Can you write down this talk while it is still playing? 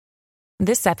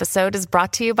This episode is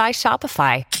brought to you by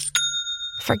Shopify.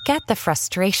 Forget the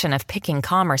frustration of picking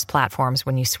commerce platforms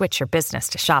when you switch your business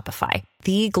to Shopify,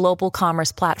 the global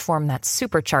commerce platform that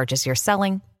supercharges your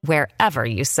selling wherever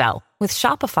you sell. With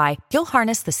Shopify, you'll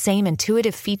harness the same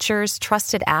intuitive features,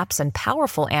 trusted apps, and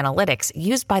powerful analytics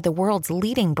used by the world's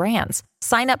leading brands.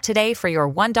 Sign up today for your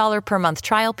 $1 per month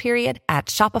trial period at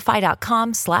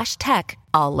shopify.com/tech,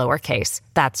 all lowercase.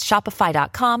 That's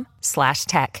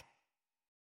shopify.com/tech.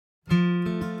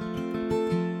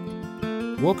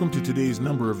 Welcome to today's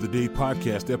Number of the Day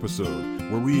podcast episode,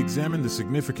 where we examine the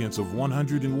significance of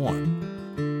 101.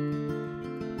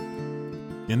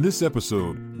 In this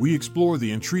episode, we explore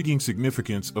the intriguing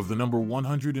significance of the number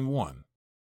 101.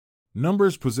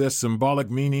 Numbers possess symbolic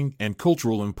meaning and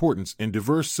cultural importance in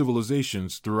diverse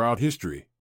civilizations throughout history.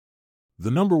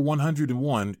 The number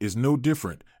 101 is no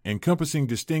different, encompassing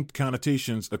distinct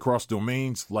connotations across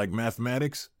domains like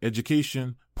mathematics,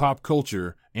 education, pop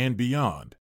culture, and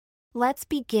beyond. Let's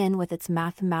begin with its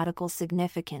mathematical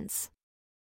significance.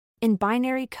 In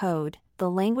binary code, the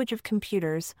language of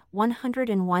computers,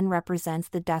 101 represents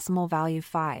the decimal value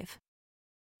 5.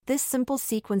 This simple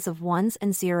sequence of ones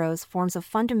and zeros forms a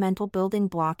fundamental building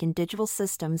block in digital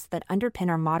systems that underpin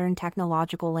our modern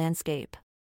technological landscape.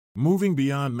 Moving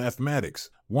beyond mathematics,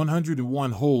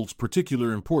 101 holds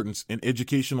particular importance in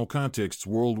educational contexts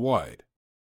worldwide.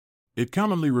 It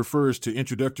commonly refers to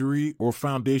introductory or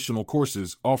foundational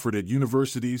courses offered at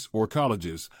universities or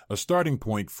colleges, a starting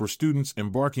point for students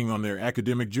embarking on their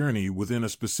academic journey within a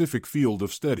specific field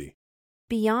of study.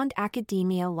 Beyond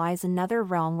academia lies another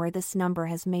realm where this number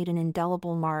has made an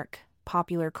indelible mark: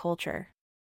 popular culture.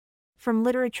 From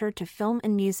literature to film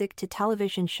and music to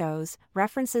television shows,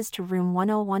 references to Room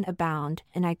 101 abound,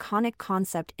 an iconic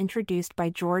concept introduced by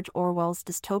George Orwell's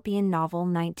dystopian novel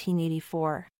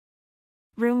 1984.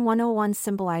 Room 101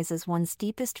 symbolizes one's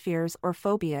deepest fears or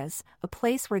phobias, a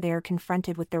place where they are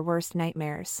confronted with their worst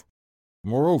nightmares.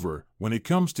 Moreover, when it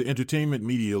comes to entertainment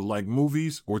media like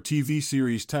movies or TV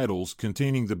series titles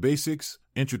containing the basics,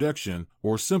 introduction,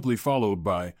 or simply followed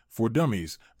by, for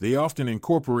dummies, they often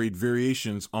incorporate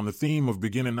variations on the theme of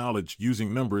beginner knowledge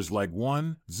using numbers like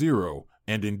 1, 0,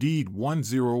 and indeed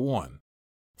 101.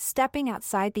 Stepping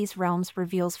outside these realms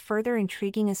reveals further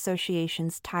intriguing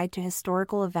associations tied to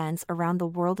historical events around the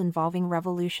world involving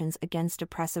revolutions against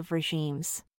oppressive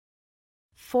regimes.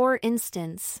 For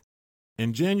instance,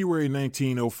 in January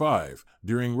 1905,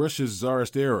 during Russia's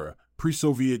Tsarist era,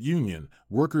 pre-Soviet Union,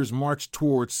 workers marched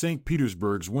towards St.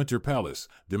 Petersburg's Winter Palace,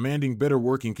 demanding better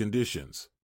working conditions.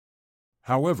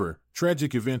 However,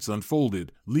 tragic events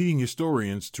unfolded, leading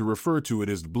historians to refer to it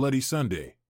as Bloody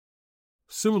Sunday.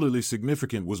 Similarly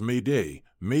significant was May Day,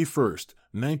 May 1,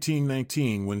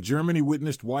 1919, when Germany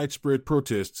witnessed widespread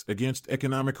protests against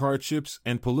economic hardships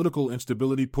and political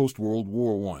instability post-World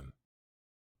War I.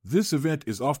 This event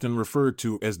is often referred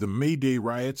to as the May Day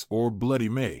riots or Bloody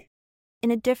May.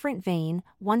 In a different vein,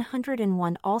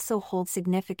 101 also holds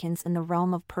significance in the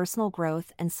realm of personal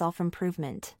growth and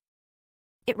self-improvement.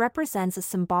 It represents a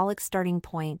symbolic starting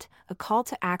point, a call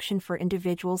to action for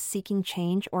individuals seeking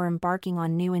change or embarking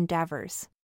on new endeavors.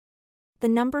 The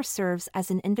number serves as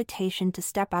an invitation to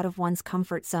step out of one's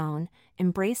comfort zone,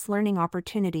 embrace learning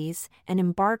opportunities, and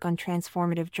embark on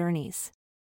transformative journeys.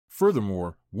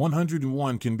 Furthermore,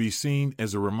 101 can be seen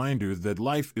as a reminder that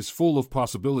life is full of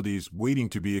possibilities waiting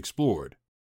to be explored.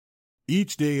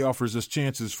 Each day offers us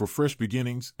chances for fresh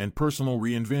beginnings and personal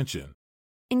reinvention.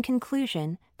 In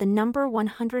conclusion, the number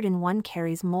 101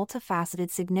 carries multifaceted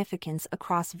significance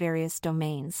across various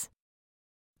domains.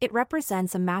 It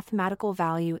represents a mathematical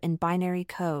value in binary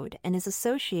code and is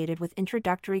associated with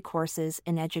introductory courses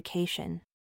in education.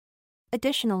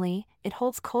 Additionally, it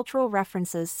holds cultural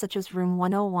references such as Room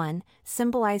 101,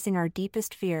 symbolizing our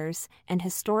deepest fears, and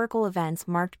historical events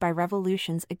marked by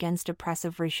revolutions against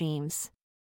oppressive regimes.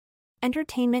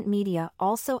 Entertainment media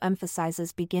also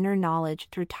emphasizes beginner knowledge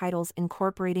through titles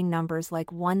incorporating numbers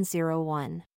like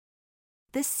 101.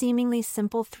 This seemingly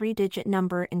simple three-digit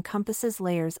number encompasses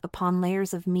layers upon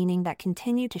layers of meaning that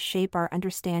continue to shape our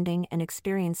understanding and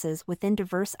experiences within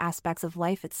diverse aspects of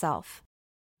life itself.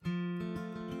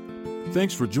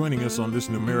 Thanks for joining us on this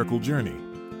numerical journey.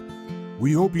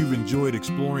 We hope you've enjoyed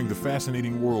exploring the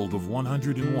fascinating world of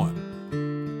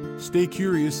 101. Stay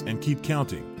curious and keep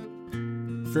counting.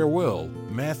 Farewell,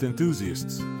 math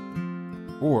enthusiasts.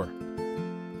 Or,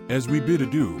 as we bid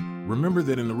adieu, remember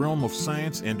that in the realm of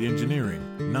science and engineering,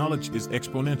 knowledge is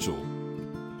exponential.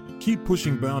 Keep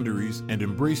pushing boundaries and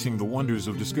embracing the wonders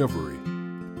of discovery.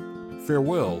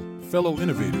 Farewell, fellow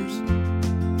innovators.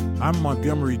 I'm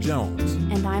Montgomery Jones.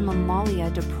 And I'm Amalia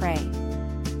Dupre.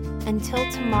 Until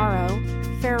tomorrow,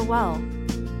 Farewell.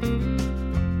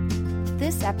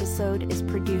 This episode is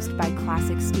produced by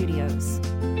Klassic Studios.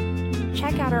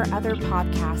 Check out our other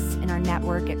podcasts in our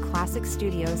network at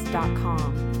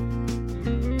klassicstudios.com.